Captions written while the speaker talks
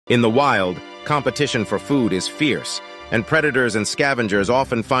In the wild, competition for food is fierce, and predators and scavengers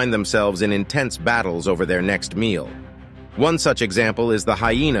often find themselves in intense battles over their next meal. One such example is the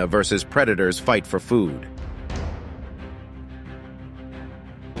hyena versus predators' fight for food.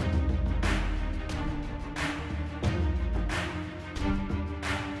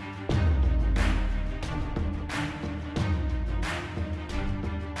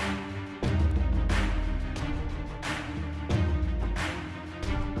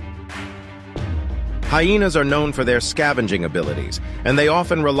 Hyenas are known for their scavenging abilities, and they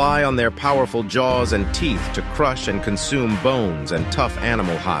often rely on their powerful jaws and teeth to crush and consume bones and tough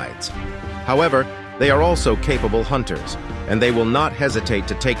animal hides. However, they are also capable hunters, and they will not hesitate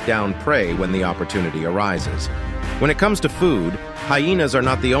to take down prey when the opportunity arises. When it comes to food, hyenas are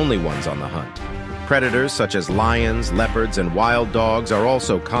not the only ones on the hunt. Predators such as lions, leopards, and wild dogs are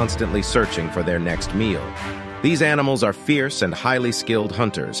also constantly searching for their next meal. These animals are fierce and highly skilled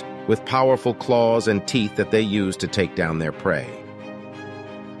hunters, with powerful claws and teeth that they use to take down their prey.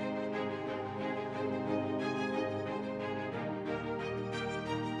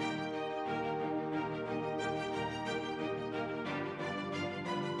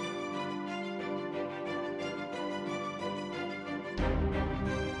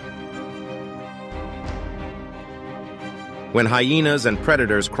 When hyenas and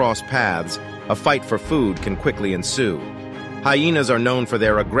predators cross paths, a fight for food can quickly ensue. Hyenas are known for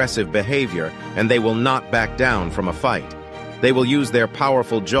their aggressive behavior, and they will not back down from a fight. They will use their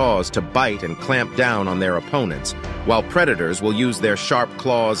powerful jaws to bite and clamp down on their opponents, while predators will use their sharp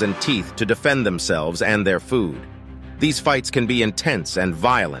claws and teeth to defend themselves and their food. These fights can be intense and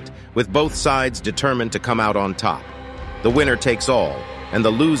violent, with both sides determined to come out on top. The winner takes all, and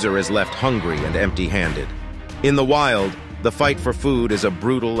the loser is left hungry and empty-handed. In the wild, the fight for food is a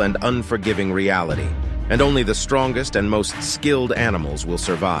brutal and unforgiving reality, and only the strongest and most skilled animals will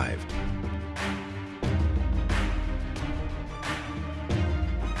survive.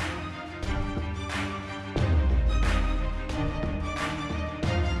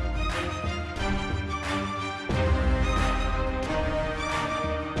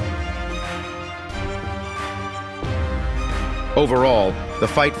 Overall, the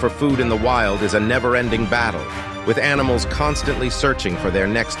fight for food in the wild is a never-ending battle, with animals constantly searching for their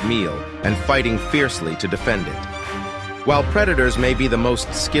next meal and fighting fiercely to defend it. While predators may be the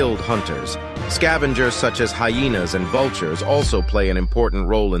most skilled hunters, scavengers such as hyenas and vultures also play an important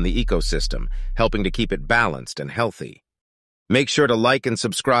role in the ecosystem, helping to keep it balanced and healthy. Make sure to like and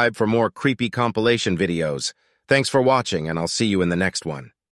subscribe for more creepy compilation videos. Thanks for watching, and I'll see you in the next one.